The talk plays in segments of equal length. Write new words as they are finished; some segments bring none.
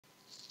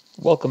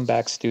Welcome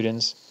back,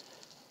 students.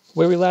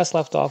 Where we last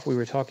left off, we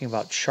were talking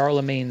about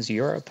Charlemagne's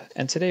Europe,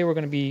 and today we're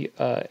going to be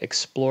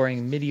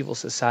exploring medieval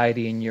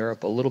society in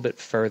Europe a little bit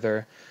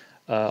further.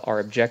 Our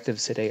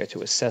objectives today are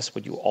to assess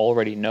what you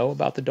already know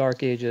about the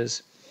Dark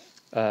Ages.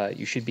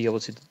 You should be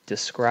able to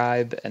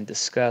describe and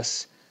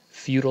discuss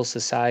feudal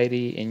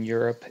society in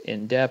Europe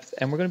in depth,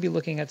 and we're going to be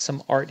looking at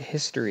some art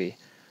history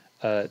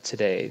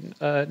today.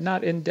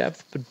 Not in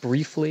depth, but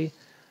briefly.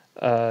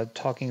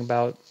 Talking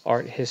about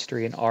art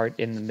history and art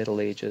in the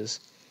Middle Ages.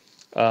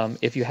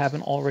 If you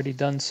haven't already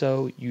done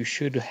so, you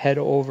should head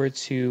over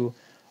to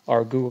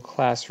our Google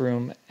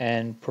Classroom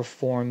and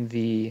perform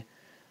the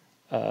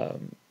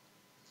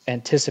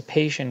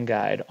anticipation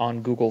guide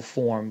on Google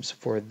Forms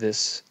for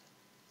this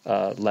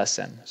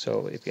lesson.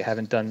 So if you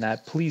haven't done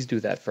that, please do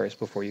that first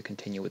before you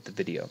continue with the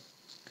video.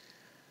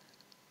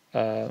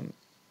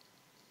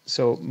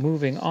 So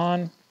moving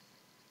on,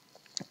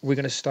 we're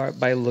going to start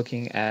by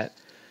looking at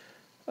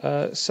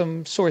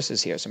some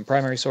sources here, some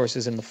primary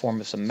sources in the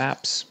form of some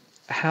maps.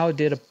 How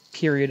did a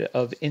period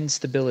of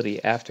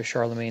instability after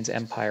Charlemagne's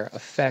empire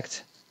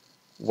affect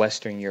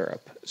Western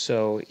Europe?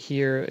 So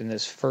here in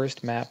this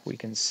first map, we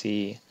can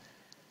see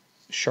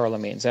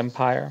Charlemagne's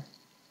empire,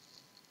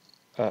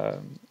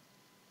 and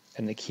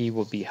the key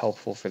will be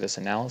helpful for this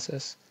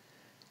analysis.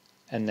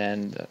 And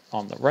then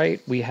on the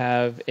right, we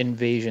have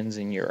invasions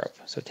in Europe.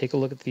 So take a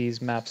look at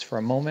these maps for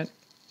a moment.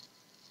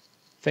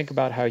 Think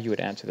about how you would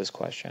answer this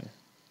question.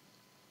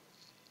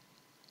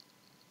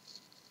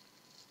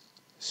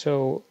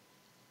 So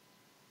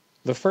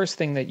the first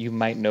thing that you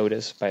might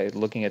notice by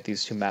looking at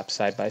these two maps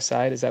side by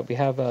side is that we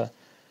have a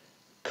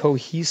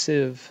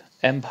cohesive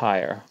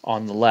empire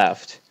on the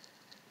left,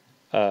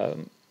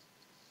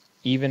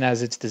 even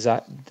as it's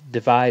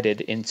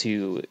divided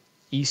into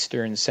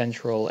Eastern,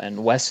 Central,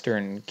 and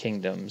Western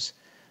kingdoms.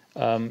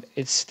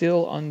 It's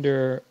still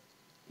under,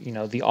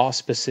 the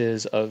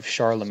auspices of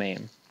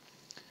Charlemagne.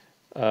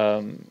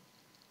 On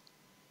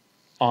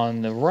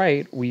the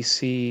right, we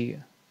see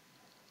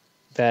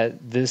that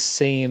this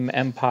same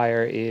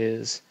empire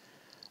is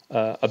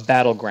a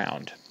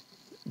battleground,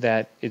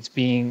 that it's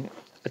being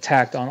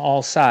attacked on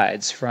all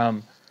sides,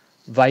 from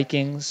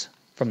Vikings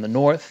from the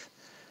north,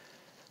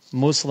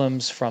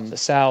 Muslims from the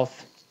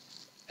south,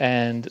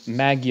 and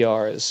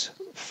Magyars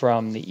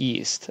from the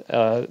east.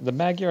 The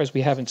Magyars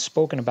we haven't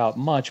spoken about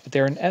much, but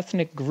they're an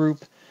ethnic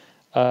group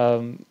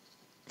from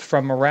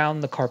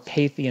around the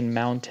Carpathian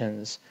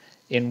Mountains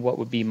in what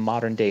would be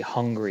modern-day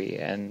Hungary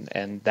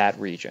and that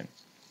region.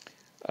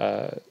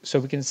 So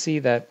we can see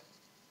that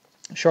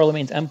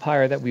Charlemagne's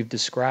empire that we've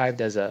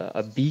described as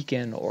a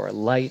beacon or a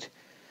light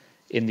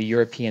in the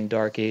European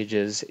Dark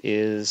Ages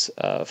is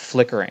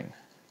flickering,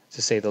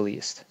 to say the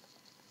least.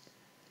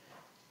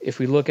 If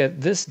we look at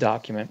this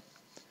document,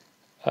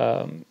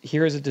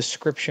 here is a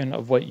description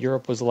of what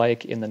Europe was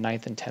like in the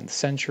 9th and 10th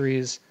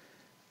centuries.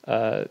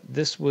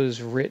 This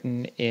was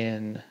written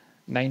in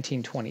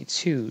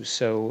 1922,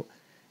 so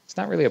it's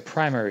not really a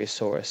primary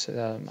source.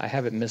 I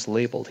have it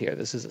mislabeled here.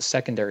 This is a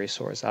secondary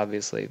source,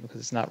 obviously,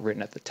 because it's not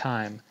written at the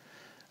time.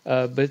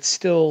 But it's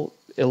still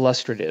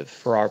illustrative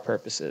for our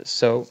purposes.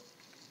 So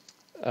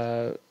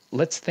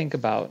let's think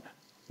about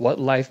what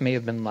life may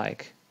have been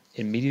like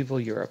in medieval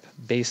Europe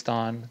based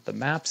on the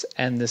maps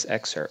and this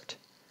excerpt.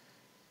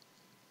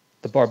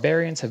 The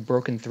barbarians have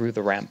broken through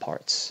the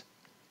ramparts.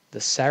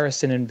 The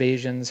Saracen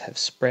invasions have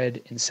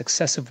spread in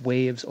successive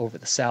waves over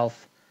the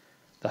south.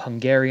 The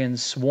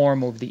Hungarians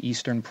swarm over the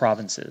eastern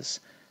provinces.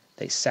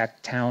 They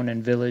sacked town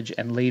and village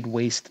and laid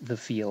waste the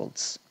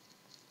fields.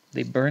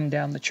 They burned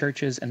down the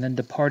churches and then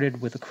departed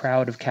with a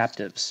crowd of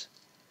captives.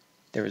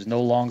 There is no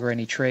longer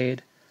any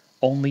trade,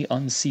 only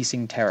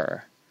unceasing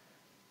terror.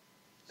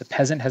 The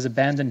peasant has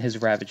abandoned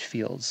his ravaged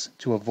fields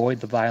to avoid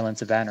the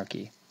violence of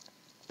anarchy.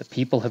 The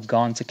people have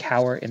gone to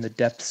cower in the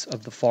depths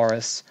of the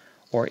forests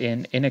or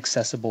in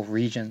inaccessible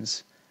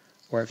regions,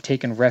 or have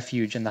taken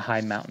refuge in the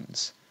high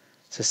mountains.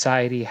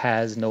 Society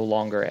has no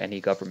longer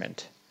any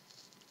government.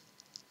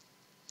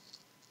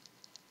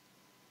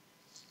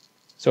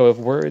 So if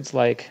words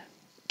like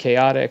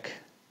chaotic,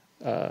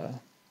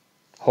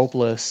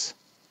 hopeless,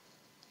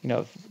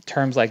 if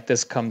terms like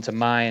this come to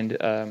mind,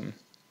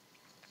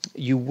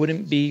 you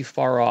wouldn't be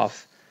far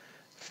off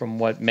from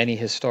what many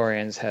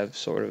historians have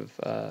sort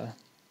of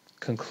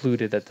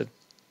concluded that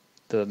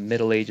the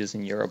Middle Ages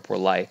in Europe were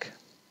like.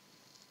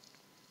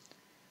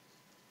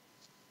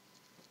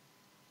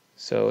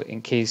 So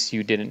in case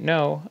you didn't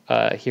know,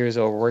 here's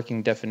a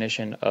working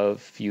definition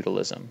of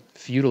feudalism.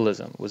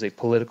 Feudalism was a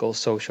political,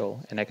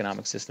 social, and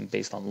economic system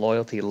based on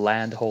loyalty,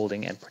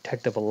 landholding, and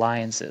protective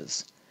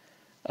alliances.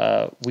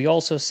 We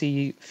also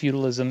see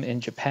feudalism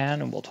in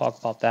Japan, and we'll talk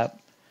about that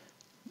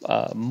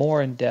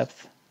more in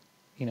depth,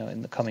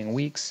 in the coming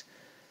weeks.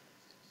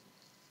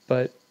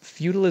 But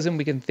feudalism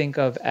we can think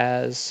of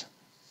as,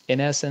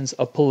 in essence,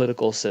 a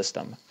political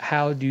system.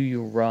 How do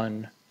you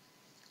run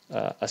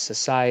a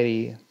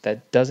society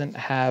that doesn't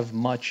have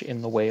much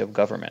in the way of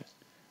government?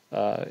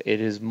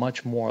 It is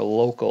much more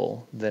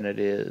local than it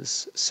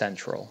is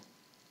central.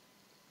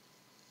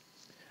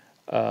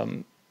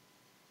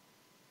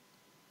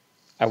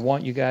 I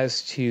want you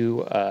guys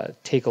to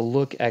take a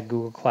look at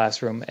Google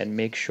Classroom and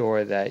make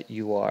sure that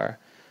you are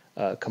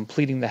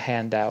completing the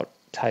handout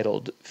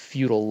titled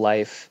Feudal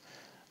Life.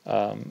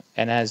 And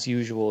as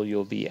usual,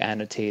 you'll be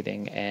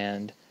annotating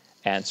and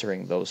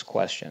answering those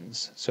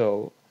questions.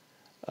 So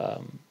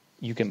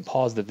you can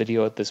pause the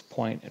video at this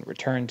point and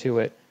return to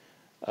it,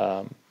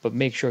 but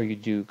make sure you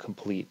do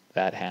complete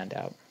that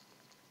handout.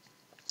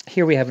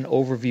 Here we have an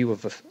overview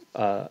of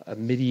a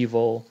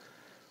medieval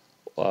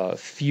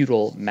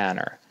feudal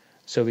manor.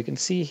 So we can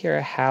see here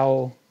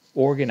how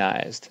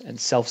organized and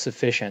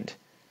self-sufficient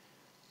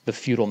the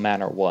feudal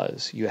manor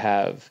was. You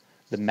have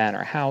the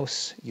manor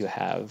house, you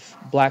have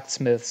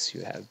blacksmiths,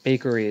 you have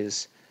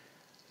bakeries,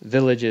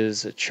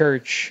 villages, a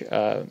church,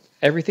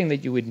 everything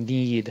that you would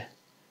need,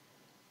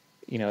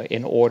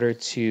 in order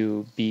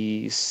to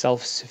be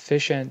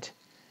self-sufficient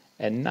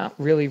and not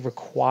really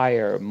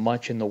require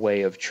much in the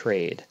way of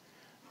trade.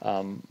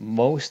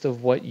 Most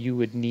of what you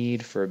would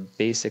need for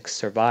basic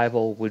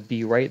survival would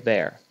be right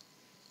there.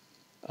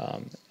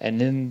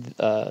 And in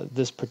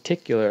this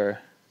particular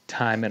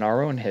time in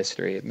our own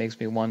history, it makes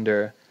me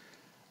wonder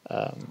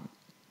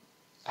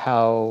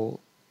how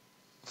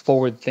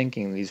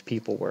forward-thinking these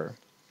people were,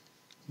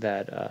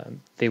 that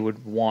they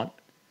would want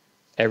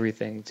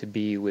everything to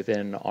be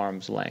within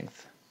arm's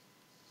length.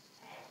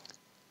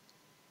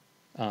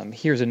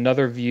 Here's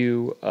another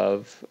view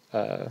of,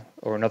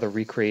 or another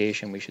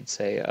recreation, we should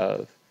say,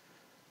 of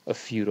a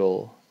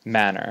feudal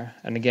manor.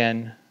 And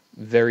again,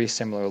 very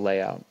similar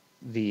layout.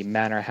 The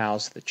manor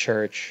house, the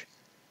church,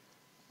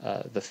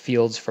 the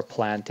fields for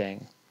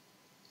planting.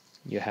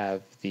 You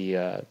have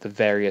the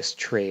various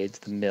trades,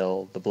 the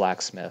mill, the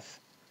blacksmith,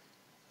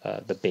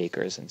 the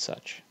bakers and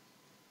such.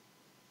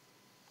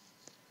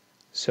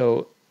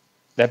 So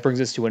that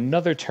brings us to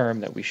another term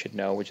that we should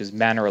know, which is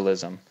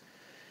manorialism.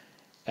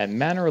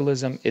 And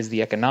manorialism is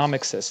the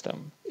economic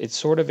system. It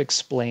sort of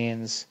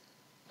explains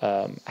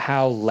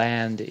how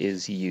land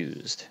is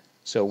used.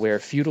 So where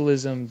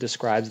feudalism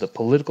describes the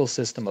political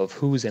system of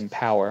who's in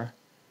power,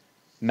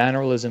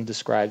 manorialism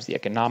describes the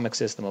economic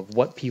system of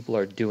what people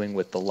are doing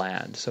with the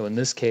land. So in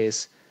this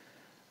case,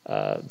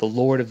 the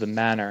lord of the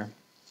manor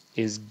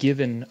is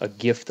given a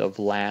gift of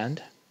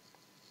land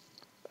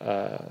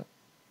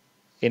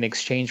in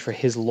exchange for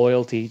his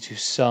loyalty to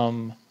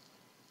some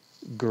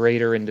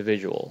greater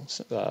individual,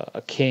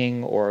 a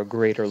king or a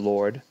greater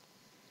lord.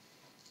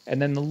 And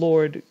then the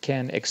lord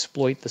can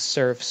exploit the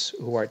serfs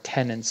who are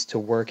tenants to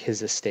work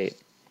his estate.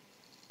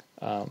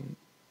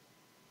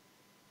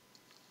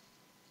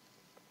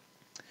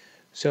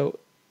 So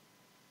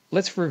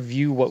let's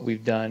review what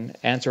we've done,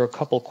 answer a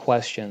couple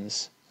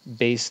questions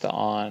based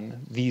on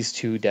these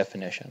two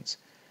definitions.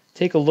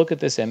 Take a look at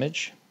this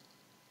image.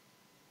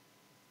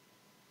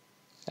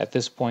 At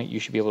this point, you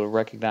should be able to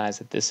recognize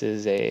that this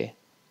is a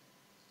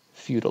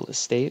feudal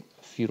estate,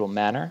 feudal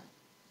manor.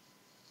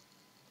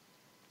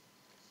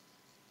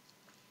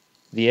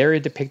 The area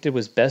depicted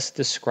was best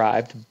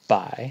described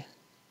by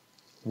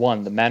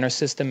 1. The manor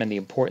system and the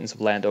importance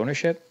of land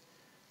ownership.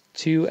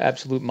 2.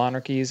 Absolute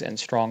monarchies and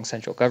strong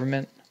central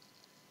government.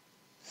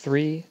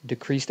 3.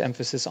 Decreased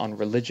emphasis on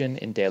religion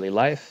in daily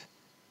life.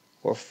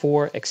 Or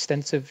 4.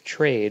 Extensive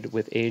trade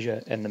with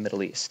Asia and the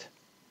Middle East.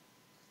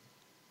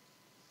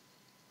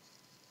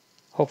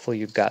 Hopefully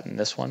you've gotten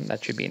this one.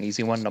 That should be an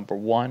easy one. Number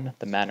 1,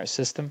 the manor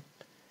system.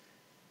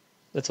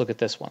 Let's look at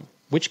this one.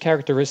 Which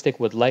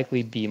characteristic would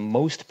likely be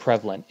most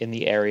prevalent in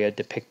the area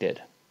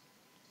depicted?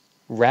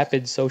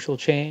 Rapid social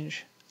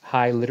change,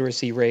 high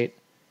literacy rate,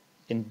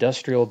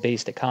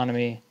 industrial-based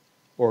economy,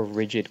 or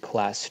rigid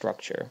class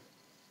structure?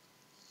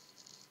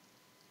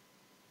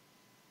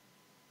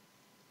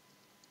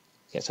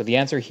 Yeah, so the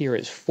answer here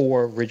is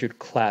 4, rigid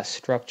class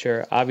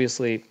structure.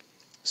 Obviously,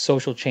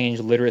 social change,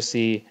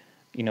 literacy,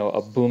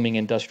 a booming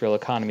industrial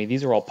economy,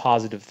 these are all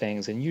positive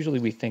things, and usually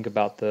we think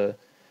about the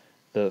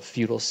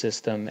feudal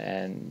system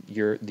and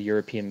the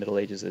European Middle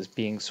Ages as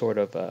being sort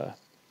of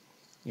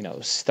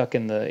stuck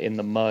in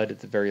the mud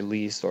at the very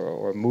least,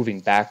 or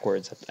moving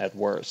backwards at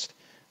worst.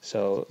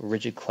 So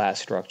rigid class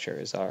structure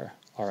is our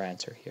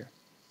answer here.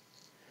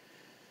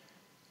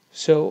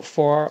 So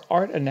for our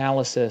art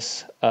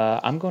analysis,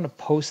 I'm going to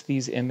post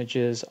these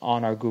images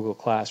on our Google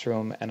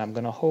Classroom, and I'm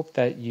going to hope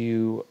that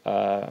you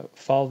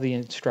follow the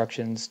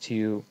instructions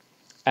to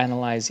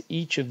analyze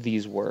each of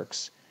these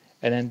works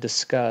and then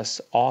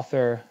discuss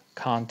author,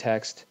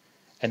 context,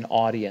 and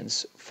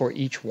audience for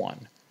each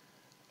one.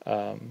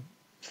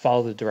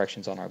 Follow the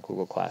directions on our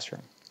Google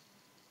Classroom.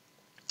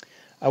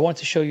 I want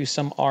to show you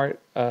some art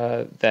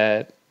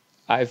that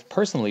I've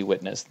personally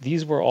witnessed.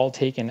 These were all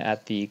taken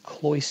at the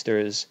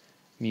Cloisters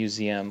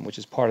Museum, which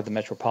is part of the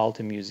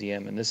Metropolitan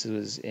Museum, and this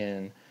was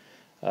in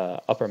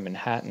Upper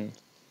Manhattan.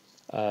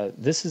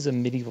 This is a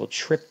medieval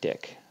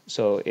triptych,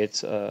 so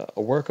it's a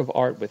work of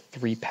art with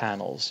 3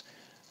 panels.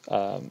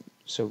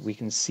 So we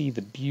can see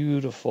the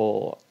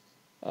beautiful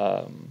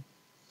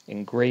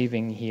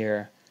engraving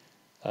here.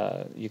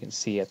 You can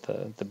see at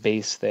the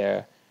base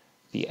there,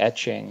 the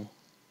etching,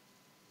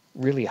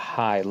 really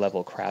high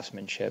level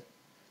craftsmanship.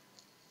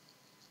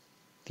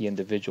 the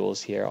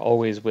individuals here,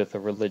 always with a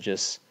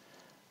religious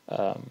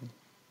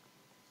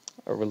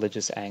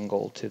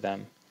angle to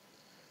them.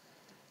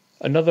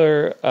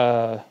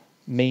 Another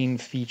main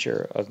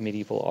feature of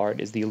medieval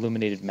art is the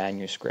illuminated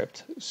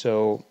manuscript.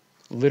 So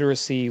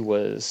literacy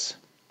was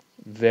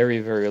very,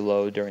 very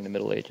low during the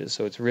Middle Ages.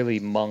 So it's really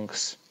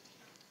monks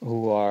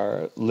who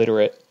are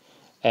literate,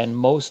 and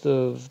most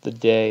of the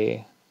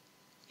day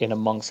in a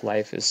monk's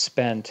life is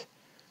spent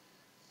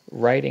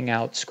writing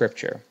out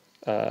scripture,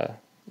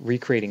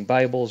 recreating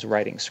Bibles,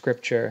 writing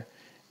scripture,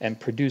 and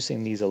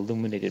producing these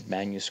illuminated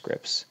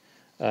manuscripts.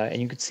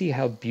 And you can see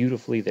how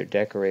beautifully they're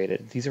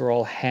decorated. These are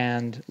all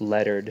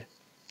hand-lettered,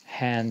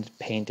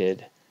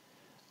 hand-painted,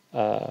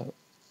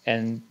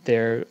 and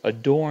they're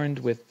adorned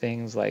with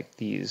things like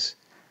these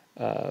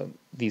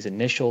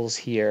initials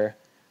here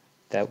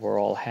that were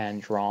all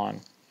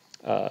hand-drawn.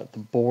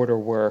 The border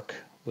work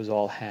was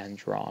all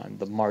hand-drawn.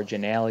 The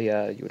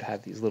marginalia, you would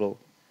have these little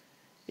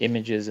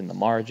images in the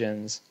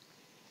margins.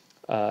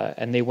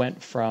 And they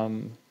went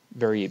from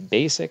very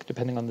basic,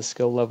 depending on the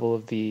skill level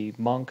of the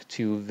monk,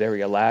 to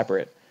very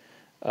elaborate.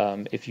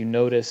 If you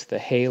notice, the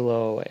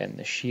halo and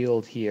the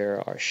shield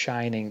here are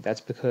shining.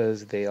 That's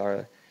because they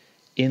are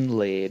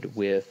inlaid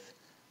with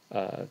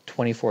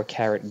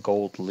 24-karat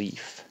gold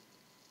leaf.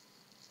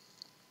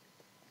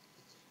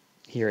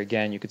 Here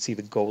again, you could see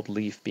the gold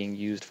leaf being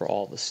used for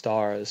all the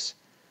stars,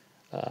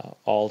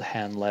 all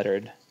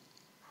hand-lettered.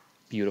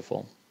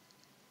 Beautiful.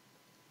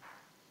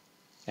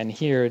 And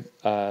here,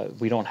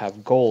 we don't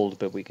have gold,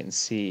 but we can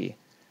see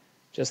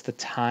just the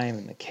time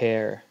and the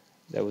care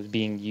that was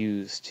being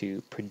used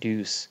to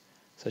produce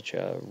such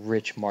a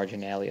rich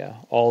marginalia.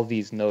 All of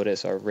these,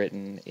 notice, are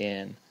written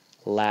in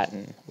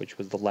Latin, which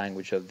was the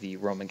language of the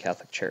Roman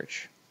Catholic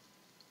Church.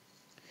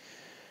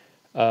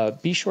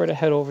 Be sure to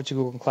head over to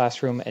Google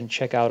Classroom and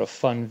check out a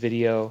fun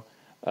video.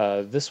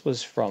 This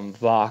was from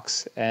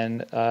Vox,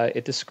 and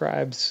it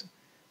describes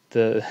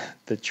the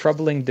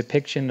troubling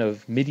depiction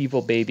of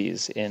medieval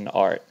babies in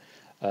art.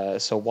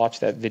 So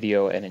watch that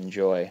video and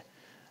enjoy.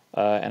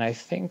 And I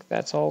think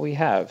that's all we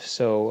have.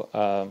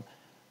 So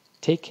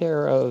take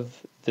care of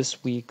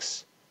this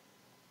week's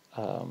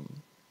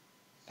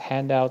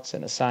handouts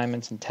and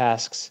assignments and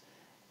tasks,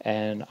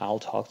 and I'll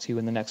talk to you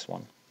in the next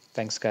one.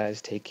 Thanks,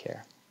 guys. Take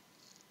care.